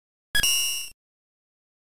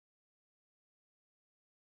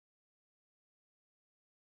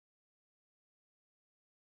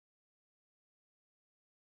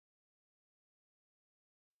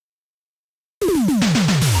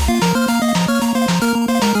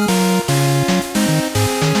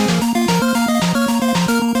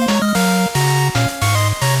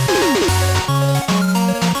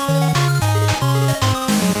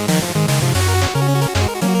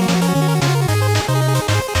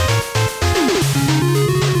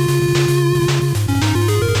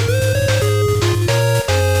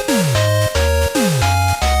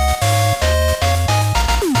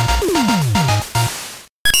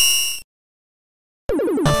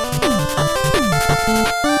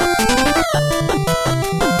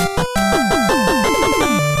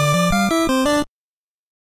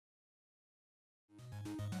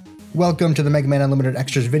Welcome to the Mega Man Unlimited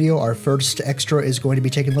Extras video. Our first extra is going to be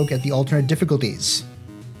taking a look at the alternate difficulties.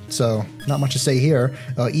 So, not much to say here.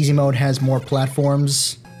 Easy mode has more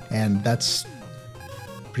platforms, and that's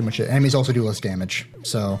pretty much it. Enemies also do less damage.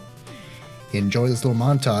 So, enjoy this little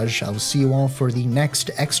montage. I will see you all for the next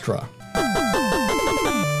extra.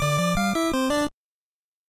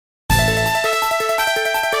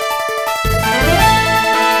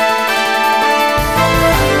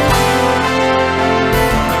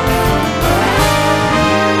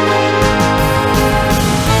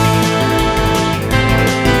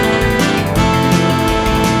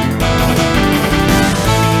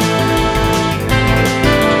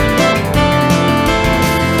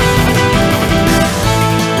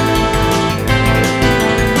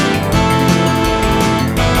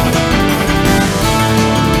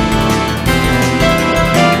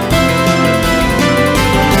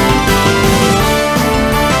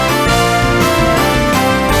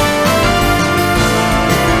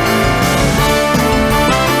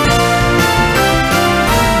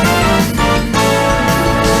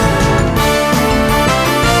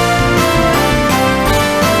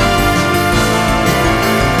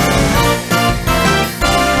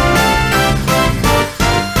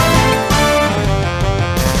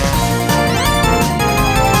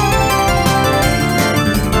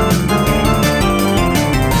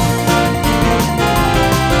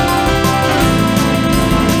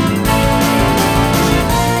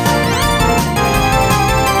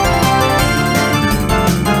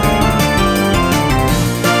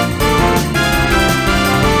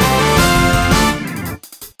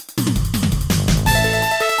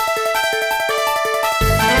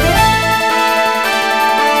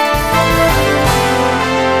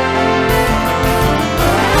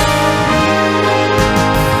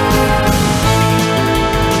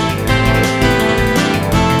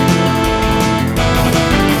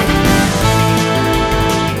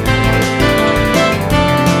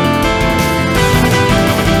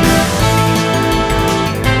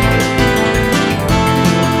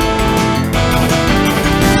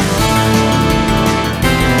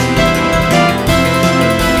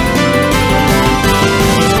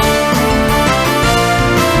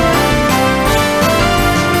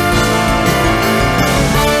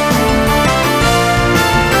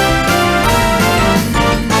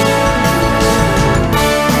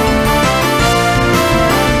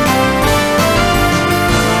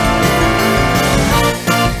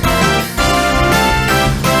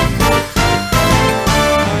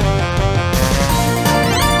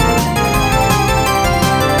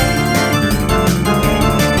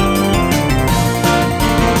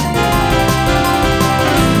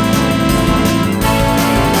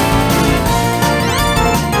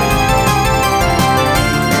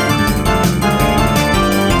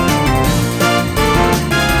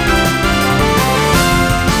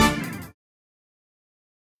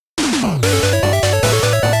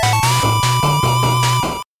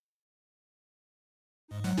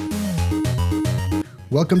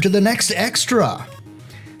 Welcome to the next extra!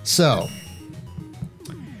 So,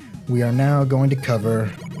 we are now going to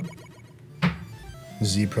cover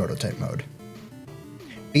Z Prototype mode.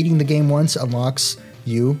 Beating the game once unlocks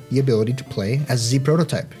you the ability to play as Z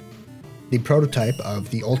Prototype, the prototype of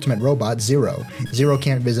the ultimate robot, Zero. Zero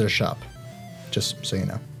can't visit a shop, just so you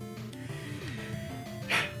know.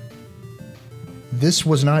 This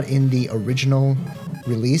was not in the original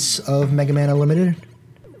release of Mega Man Unlimited.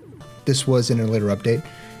 This was in a later update.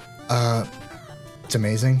 It's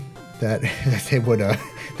amazing that they would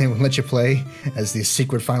let you play as the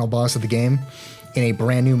secret final boss of the game in a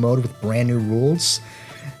brand new mode with brand new rules.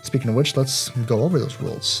 Speaking of which, let's go over those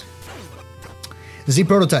rules. Z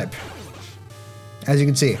Prototype, as you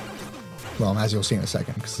can see, well, as you'll see in a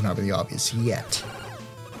second, because it's not really obvious yet.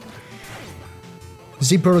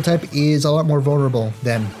 Z Prototype is a lot more vulnerable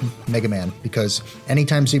than Mega Man, because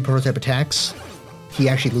anytime Z Prototype attacks, he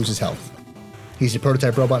actually loses health. He's a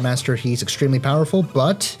prototype robot master, he's extremely powerful,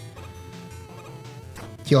 but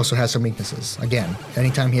he also has some weaknesses. Again,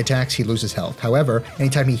 anytime he attacks, he loses health. However,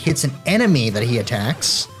 anytime he hits an enemy that he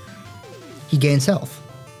attacks, he gains health.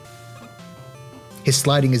 His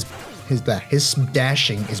sliding is his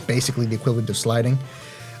dashing is basically the equivalent of sliding.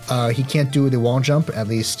 He can't do the wall jump, at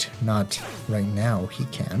least not right now. He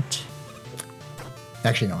can't.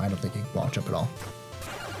 Actually, no, I don't think he can wall jump at all.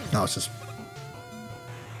 No, it's just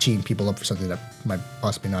teeing people up for something that might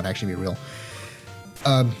possibly not actually be real.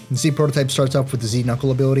 Z Prototype starts off with the Z Knuckle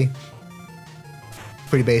ability.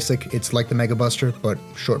 Pretty basic. It's like the Mega Buster, but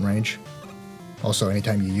short range. Also,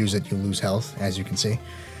 anytime you use it, you lose health, as you can see.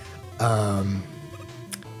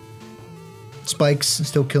 Spikes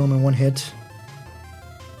still kill him in one hit.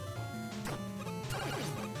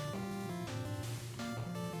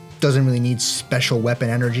 Doesn't really need special weapon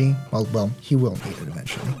energy. Well, he will need it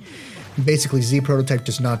eventually. Basically, Z Prototype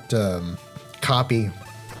does not copy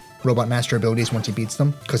Robot Master abilities once he beats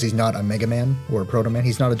them, because he's not a Mega Man or a Proto Man.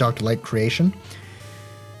 He's not a Dr. Light creation.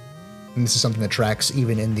 And this is something that tracks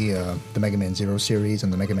even in the Mega Man Zero series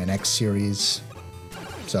and the Mega Man X series.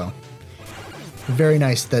 So, very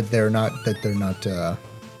nice that they're not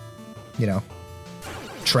you know,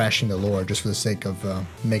 trashing the lore just for the sake of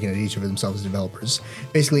making it easier for themselves as developers.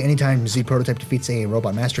 Basically, anytime Z Prototype defeats a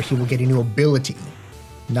Robot Master, he will get a new ability.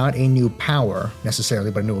 Not a new power,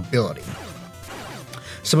 necessarily, but a new ability.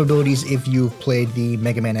 Some abilities, if you've played the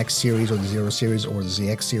Mega Man X series or the Zero series or the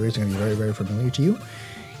ZX series, are going to be very, very familiar to you.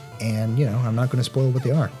 And, you know, I'm not going to spoil what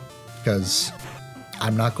they are, because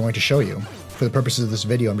I'm not going to show you. For the purposes of this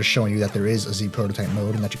video, I'm just showing you that there is a Z Prototype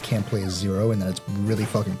mode and that you can play as Zero and that it's really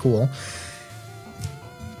fucking cool.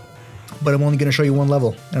 But I'm only going to show you one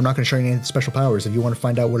level, and I'm not going to show you any special powers. If you want to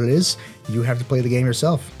find out what it is, you have to play the game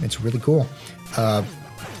yourself. It's really cool.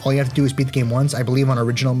 All you have to do is beat the game once. I believe on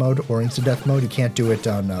original mode or instant death mode. You can't do it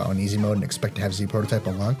on easy mode and expect to have Z Prototype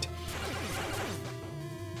unlocked.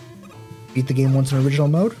 Beat the game once in original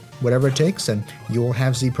mode, whatever it takes, and you will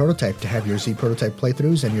have Z Prototype to have your Z Prototype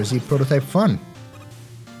playthroughs and your Z Prototype fun.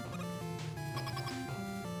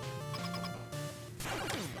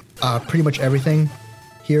 Pretty much everything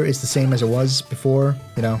here is the same as it was before.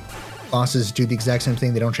 You know, bosses do the exact same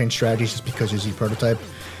thing. They don't change strategies just because you're Z Prototype.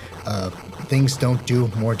 Things don't do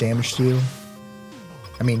more damage to you.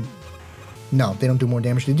 I mean, no, they don't do more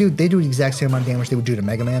damage. They do the exact same amount of damage they would do to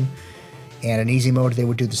Mega Man. And in easy mode, they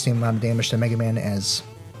would do the same amount of damage to Mega Man as,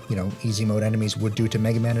 you know, easy mode enemies would do to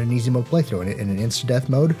Mega Man in an easy mode playthrough. In an instant death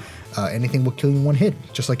mode, anything will kill you in one hit,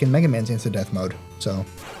 just like in Mega Man's instant death mode. So,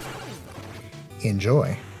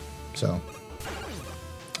 enjoy. So,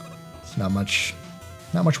 it's not much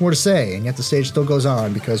more to say, and yet the stage still goes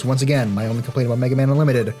on, because once again, my only complaint about Mega Man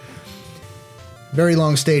Unlimited, very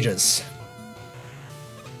long stages.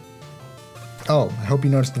 Oh, I hope you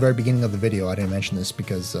noticed at the very beginning of the video, I didn't mention this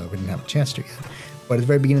because we didn't have a chance to yet, but at the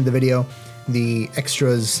very beginning of the video, the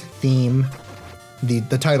extras theme, the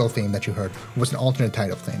title theme that you heard, was an alternate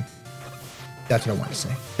title theme. That's what I wanted to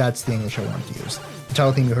say. That's the English I wanted to use. The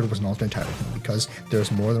title theme you heard was an alternate title theme, because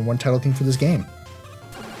there's more than one title theme for this game.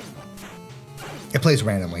 It plays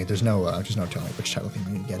randomly. There's no telling which title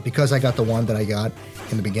theme you get. Because I got the one that I got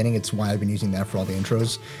in the beginning, it's why I've been using that for all the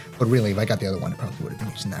intros. But really, if I got the other one, I probably would have been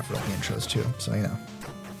using that for all the intros too. So, you know.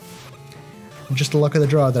 Just the luck of the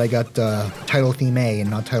draw that I got title theme A and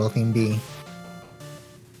not title theme B.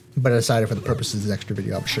 But I decided for the purposes of this extra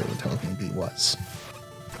video, I'll show you what title theme B was.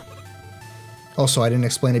 Also, I didn't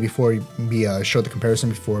explain it before we showed the comparison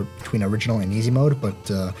between original and easy mode, but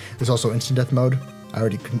there's also instant death mode. I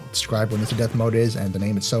already described what instant death mode is, and the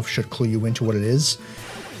name itself should clue you into what it is.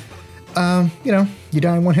 You know, you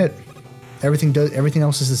die in one hit. Everything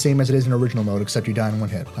else is the same as it is in original mode, except you die in one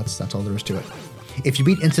hit. That's all there is to it. If you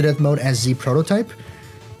beat instant death mode as Z Prototype,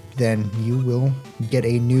 then you will get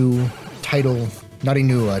a new title, not a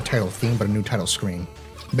new title theme, but a new title screen.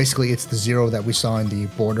 Basically, it's the Zero that we saw in the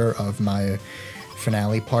border of my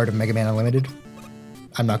finale part of Mega Man Unlimited.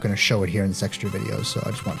 I'm not going to show it here in this extra video, so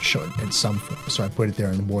I just want to show it in some form. So I put it there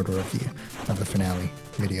in the border of the finale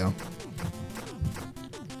video.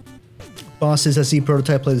 Bosses at Z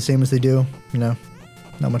Prototype play the same as they do, you know,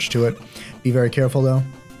 not much to it. Be very careful though.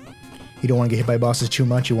 You don't want to get hit by bosses too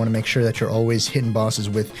much. You want to make sure that you're always hitting bosses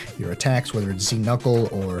with your attacks, whether it's Z Knuckle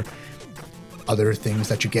or other things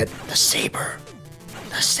that you get. The saber!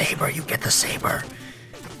 The saber! You get the saber!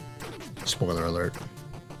 Spoiler alert.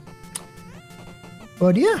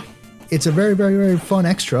 But yeah, it's a very, very, very fun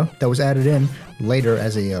extra that was added in later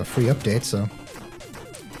as a free update, so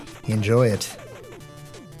enjoy it.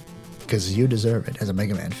 Because you deserve it as a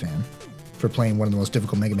Mega Man fan. For playing one of the most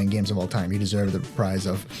difficult Mega Man games of all time, you deserve the prize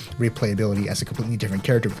of replayability as a completely different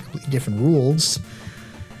character with completely different rules.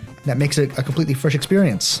 That makes it a completely fresh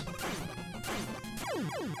experience.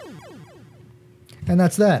 And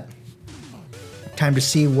that's that. Time to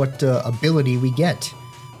see what ability we get.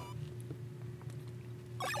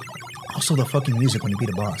 Also, the fucking music when you beat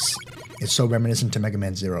a boss. It's so reminiscent to Mega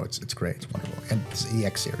Man Zero. It's great. It's wonderful. And it's the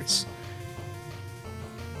EX series.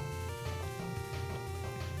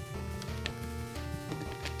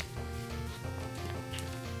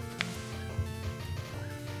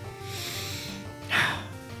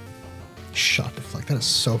 Shot deflect. That is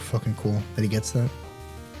so fucking cool that he gets that.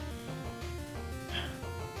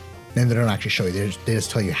 And they don't actually show you. They just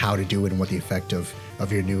tell you how to do it and what the effect of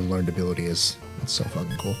your new learned ability is. That's so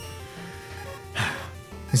fucking cool.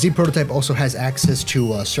 Z Prototype also has access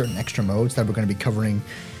to certain extra modes that we're going to be covering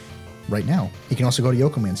right now. You can also go to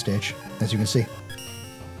Yoko Man stage, as you can see.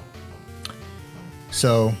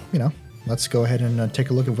 So, you know, let's go ahead and take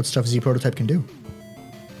a look at what stuff Z Prototype can do.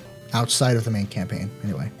 Outside of the main campaign,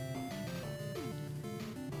 anyway.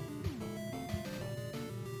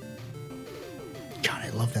 God, I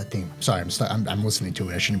love that theme. Sorry, I'm listening to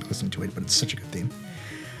it. I shouldn't be listening to it, but it's such a good theme.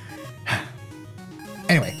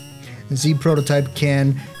 Anyway, Z Prototype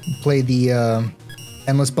can play the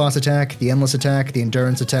Endless Boss Attack, the Endless Attack, the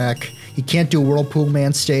Endurance Attack. He can't do Whirlpool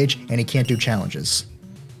Man stage, and he can't do challenges.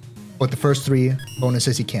 But the first 3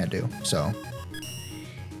 bonuses he can do, so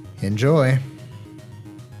enjoy.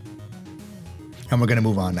 And we're going to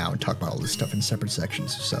move on now and talk about all this stuff in separate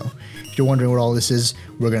sections. So if you're wondering what all this is,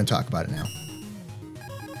 we're going to talk about it now.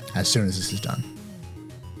 As soon as this is done.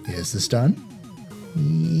 Is this done?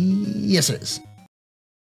 Yes, it is.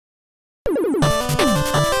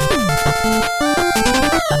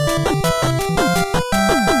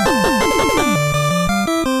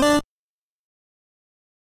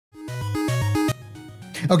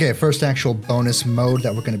 Okay, first actual bonus mode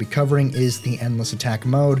that we're going to be covering is the Endless Attack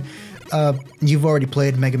mode. You've already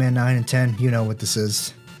played Mega Man 9 and 10. You know what this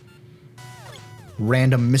is.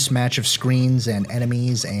 Random mismatch of screens and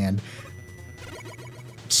enemies and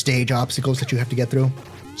stage obstacles that you have to get through.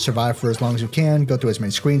 Survive for as long as you can, go through as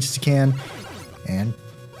many screens as you can, and,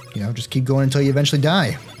 you know, just keep going until you eventually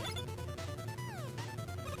die.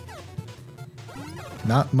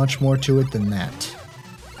 Not much more to it than that.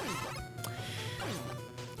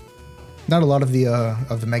 Not a lot of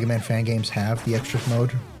the Mega Man fan games have the extras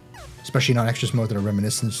mode, especially not extras mode that are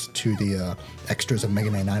reminiscent to the extras of Mega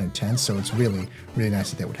Man 9 and 10, so it's really, really nice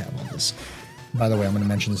that they would have all this. By the way, I'm going to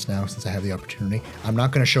mention this now since I have the opportunity. I'm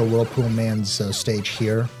not going to show Whirlpool Man's stage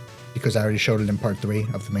here, because I already showed it in part 3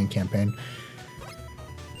 of the main campaign.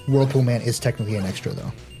 Whirlpool Man is technically an extra,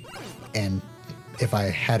 though. And if I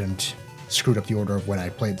hadn't screwed up the order of when I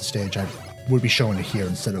played the stage, I would be showing it here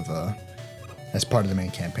instead of as part of the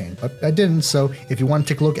main campaign. But I didn't, so if you want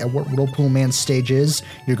to take a look at what Whirlpool Man's stage is,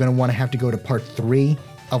 you're going to want to have to go to part 3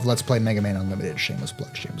 of Let's Play Mega Man Unlimited. Shameless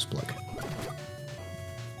plug, shameless plug.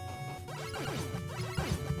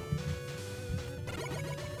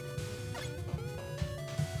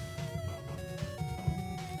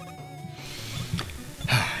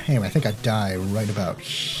 Anyway, I think I die right about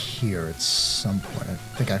here at some point. I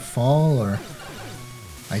think I fall, or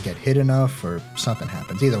I get hit enough, or something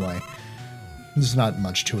happens. Either way, there's not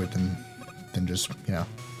much to it than just, you know,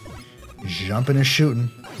 jumping and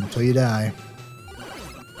shooting until you die.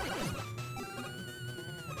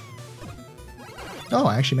 Oh,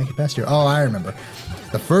 I actually make it past here. Oh, I remember.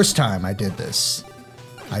 The first time I did this,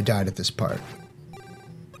 I died at this part.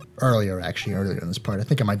 Earlier in this part. I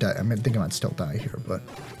think I might die. I think I might still die here, but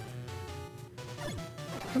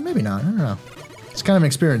or maybe not. I don't know. It's kind of an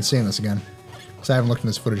experience seeing this again, because I haven't looked at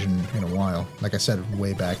this footage in a while. Like I said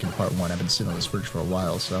way back in part 1, I've been sitting on this footage for a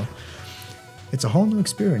while, so it's a whole new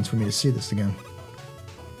experience for me to see this again.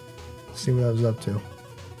 See what I was up to.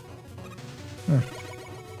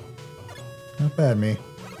 Not bad, me.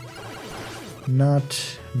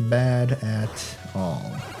 Not bad at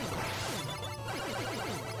all.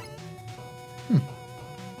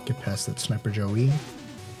 Get past that Sniper Joey.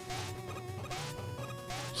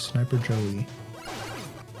 Sniper Joey.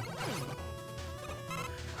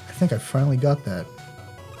 I think I finally got that.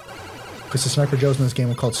 Because the Sniper Joes in this game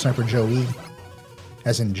were called Sniper Joey.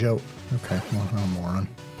 As in Joe. Okay, well, I'm a moron.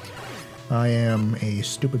 I am a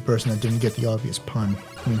stupid person that didn't get the obvious pun.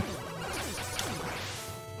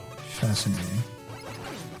 Fascinating.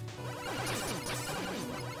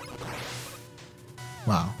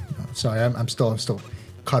 Wow. No, sorry, I'm still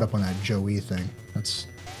caught up on that Joey thing. That's...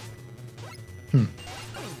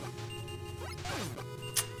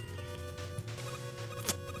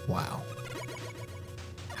 Wow.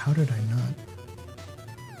 How did I not...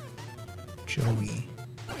 Joey...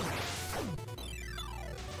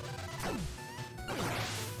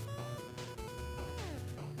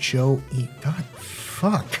 Joey... God,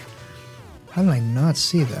 fuck. How did I not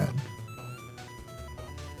see that?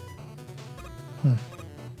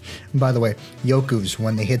 By the way, Yokus,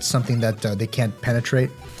 when they hit something that they can't penetrate,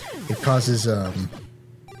 it causes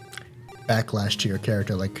backlash to your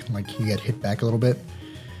character, like you get hit back a little bit.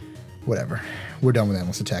 Whatever. We're done with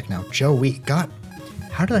Endless Attack now. Joey, God,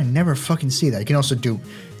 how did I never fucking see that? You can also do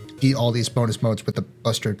all these bonus modes with the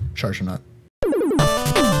Buster Charger Nut.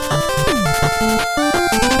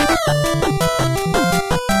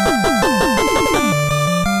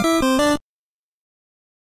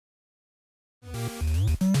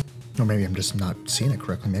 Or maybe I'm just not seeing it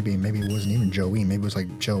correctly. Maybe it wasn't even Joe E. Maybe it was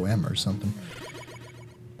like Joe M or something.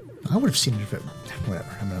 I would have seen it if it...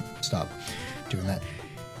 Whatever, I'm gonna stop doing that.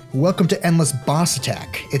 Welcome to Endless Boss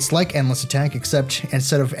Attack. It's like Endless Attack, except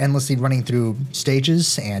instead of endlessly running through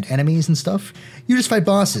stages and enemies and stuff, you just fight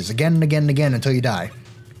bosses again and again and again until you die.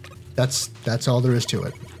 That's all there is to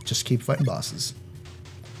it. Just keep fighting bosses.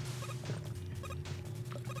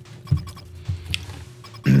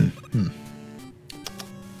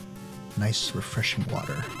 Nice, refreshing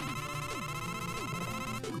water.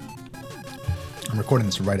 I'm recording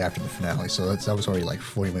this right after the finale, so that was already like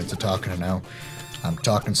 40 minutes of talking, and now I'm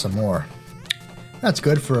talking some more. That's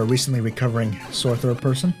good for a recently recovering sore throat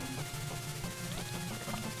person.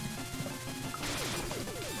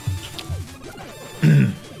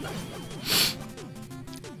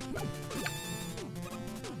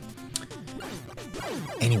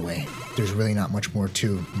 Anyway, there's really not much more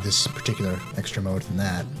to this particular extra mode than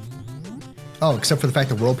that. Oh, except for the fact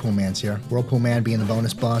that Whirlpool Man's here. Whirlpool Man being the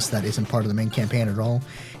bonus boss that isn't part of the main campaign at all.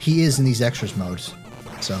 He is in these extras modes.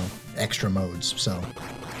 So, extra modes. So,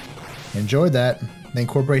 enjoy that. They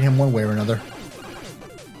incorporate him one way or another.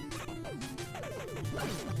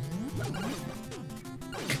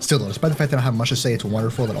 Still though, despite the fact that I don't have much to say, it's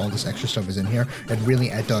wonderful that all this extra stuff is in here.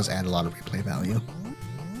 It does add a lot of replay value.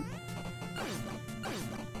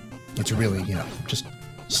 It's really, you know, just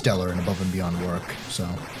stellar and above and beyond work, so...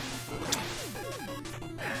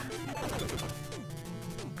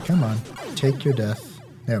 Come on, take your death.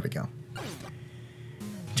 There we go.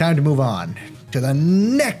 Time to move on to the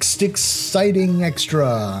next exciting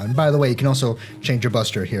extra. And by the way, you can also change your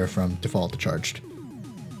buster here from default to charged.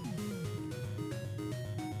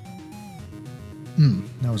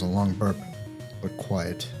 That was a long burp, but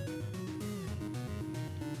quiet.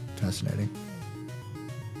 Fascinating.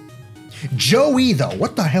 Joey, though.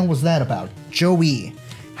 What the hell was that about? Joey.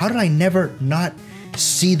 How did I never not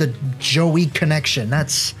see the Joey connection?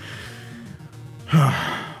 That's... Do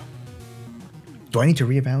I need to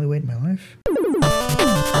reevaluate my life?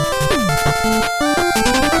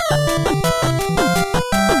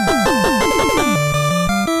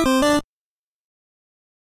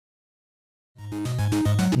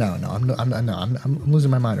 No, I'm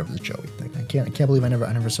losing my mind over the Joey thing. I can't believe I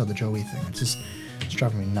never saw the Joey thing. It's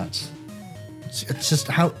driving me nuts. It's just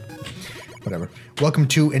how... Whatever. Welcome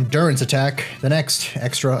to Endurance Attack, the next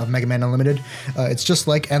extra of Mega Man Unlimited. It's just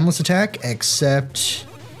like Endless Attack, except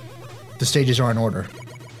the stages are in order.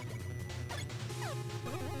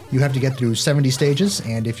 You have to get through 70 stages,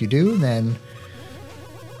 and if you do, then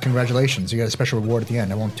congratulations. You got a special reward at the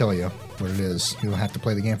end. I won't tell you what it is. You'll have to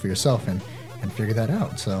play the game for yourself and figure that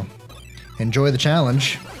out. So enjoy the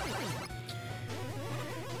challenge.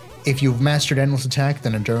 If you've mastered Endless Attack,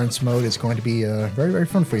 then Endurance mode is going to be very, very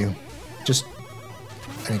fun for you. Just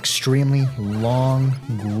an extremely long,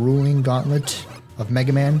 grueling gauntlet of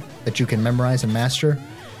Mega Man that you can memorize and master,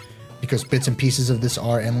 because bits and pieces of this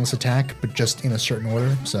are Endless Attack, but just in a certain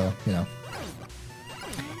order. So, you know,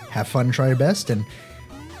 have fun and try your best, and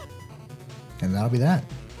that'll be that.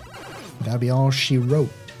 That'll be all she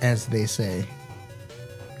wrote, as they say.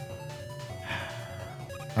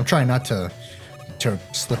 I'm trying not to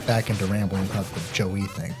slip back into rambling about the Joey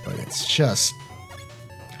thing, but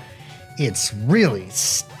it's really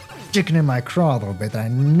sticking in my craw a little bit that I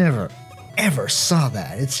never, ever saw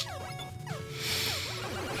that. It's...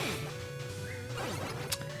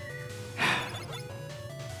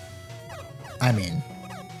 I mean,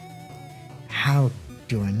 how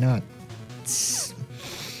do I not...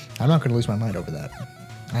 I'm not going to lose my mind over that.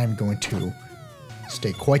 I'm going to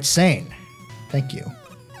stay quite sane. Thank you.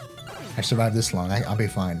 I survived this long. I'll be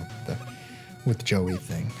fine with the Joey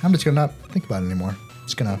thing. I'm just going to not think about it anymore.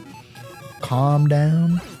 Just going to calm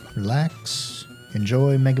down, relax,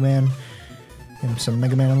 enjoy Mega Man, and some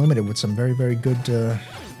Mega Man Unlimited with some very, very good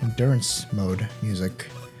endurance mode music.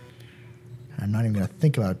 I'm not even going to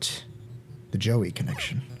think about the Joey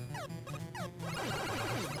connection.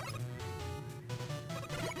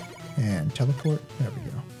 And teleport. There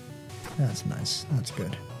we go. That's nice. That's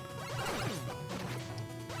good.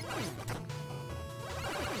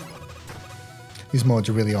 These modes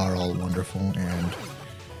really are all wonderful and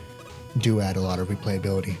do add a lot of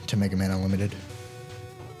replayability to Mega Man Unlimited.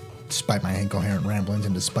 Despite my incoherent ramblings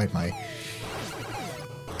and despite my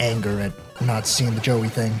anger at not seeing the Joey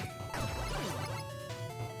thing.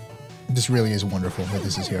 This really is wonderful that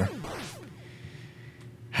this is here.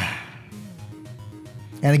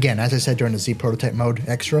 And again, as I said during the Z Prototype mode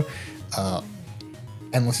extra,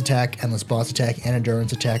 Endless Attack, Endless Boss Attack, and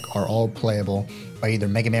Endurance Attack are all playable by either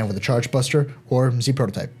Mega Man with a Charge Buster or Z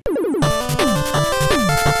Prototype.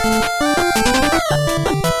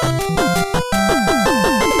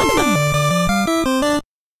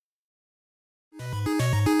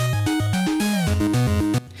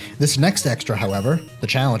 This next extra, however, the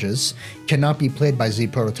challenges, cannot be played by Z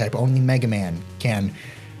Prototype. Only Mega Man can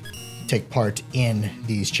take part in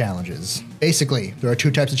these challenges. Basically, there are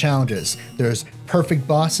two types of challenges. There's perfect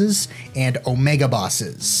bosses and omega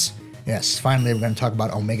bosses. Yes, finally we're going to talk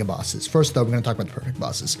about omega bosses. First though, we're going to talk about the perfect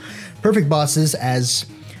bosses. Perfect bosses, as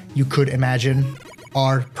you could imagine,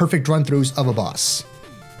 are perfect run-throughs of a boss.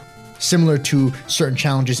 Similar to certain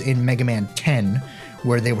challenges in Mega Man 10,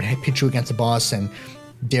 where they would pit you against a boss and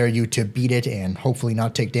dare you to beat it and hopefully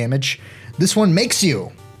not take damage. This one makes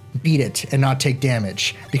you beat it and not take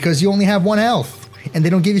damage, because you only have 1 health, and they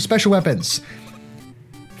don't give you special weapons.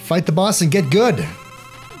 Fight the boss and get good.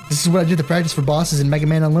 This is what I do to practice for bosses in Mega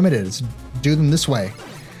Man Unlimited. Is do them this way.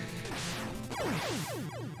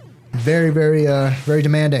 Very, very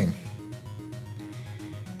demanding.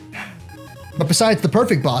 But besides the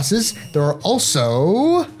perfect bosses, there are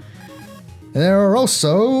also...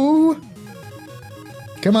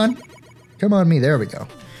 Come on me, there we go.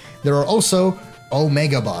 There are also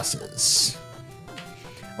Omega bosses.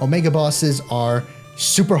 Omega bosses are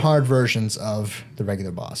super hard versions of the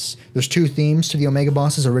regular boss. There's 2 themes to the Omega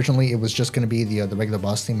bosses. Originally, it was just going to be the regular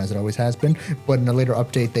boss theme, as it always has been, but in a later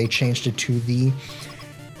update, they changed it to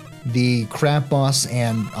the crab boss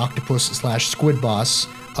and octopus/squid boss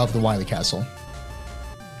of the Wily Castle.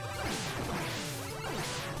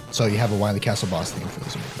 So you have a Wily Castle boss theme for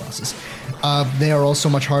those Omega bosses. They are also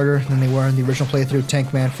much harder than they were in the original playthrough.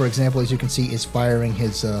 Tankman, for example, as you can see, is firing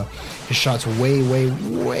his shots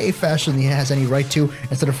way faster than he has any right to.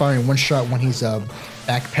 Instead of firing 1 shot when he's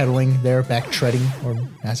backpedaling there, back-treading, or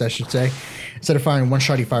as I should say. Instead of firing 1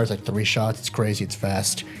 shot, he fires like 3 shots. It's crazy, it's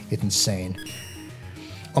fast, it's insane.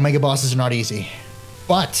 Omega bosses are not easy.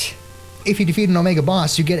 But if you defeat an Omega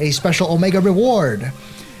boss, you get a special Omega reward.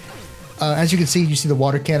 As you can see, you see the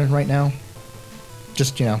water cannon right now.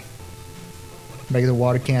 Just, you know, regular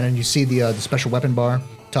water cannon. You see the special weapon bar,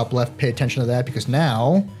 top left. Pay attention to that, because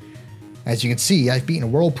now, as you can see, I've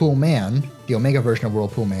beaten Whirlpool Man, the Omega version of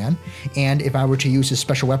Whirlpool Man. And if I were to use his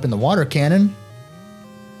special weapon, the water cannon,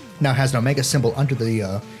 now has an Omega symbol under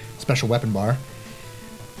the special weapon bar.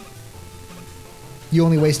 You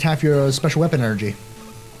only waste half your special weapon energy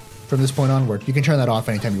from this point onward. You can turn that off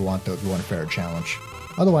anytime you want, though, if you want a fair challenge.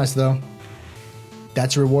 Otherwise, though,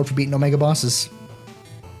 that's a reward for beating Omega bosses.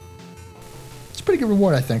 It's a pretty good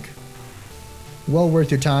reward, I think. Well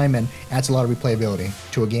worth your time, and adds a lot of replayability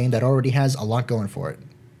to a game that already has a lot going for it.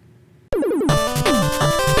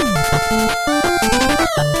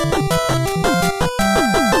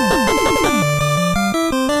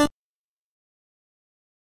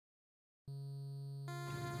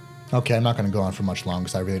 Okay, I'm not going to go on for much long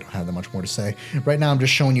because I really don't have that much more to say. Right now, I'm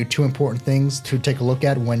just showing you 2 important things to take a look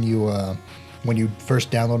at when you first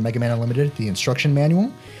download Mega Man Unlimited: the instruction manual,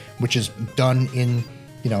 which is done in,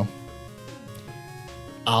 you know,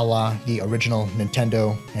 a la the original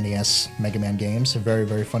Nintendo NES Mega Man games. Very,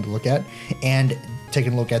 very fun to look at. And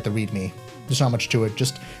taking a look at the README. There's not much to it.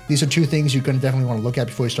 Just these are 2 things you're going to definitely want to look at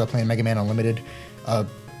before you start playing Mega Man Unlimited.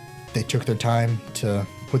 They took their time to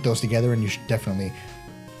put those together, and you should definitely,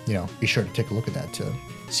 you know, be sure to take a look at that to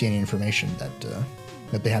see any information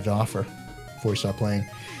that they have to offer before you start playing.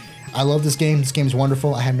 I love this game. This game is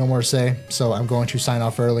wonderful. I have no more to say, so I'm going to sign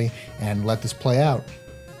off early and let this play out.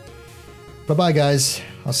 Bye-bye, guys.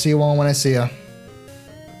 I'll see you all when I see you.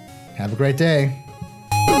 Have a great day.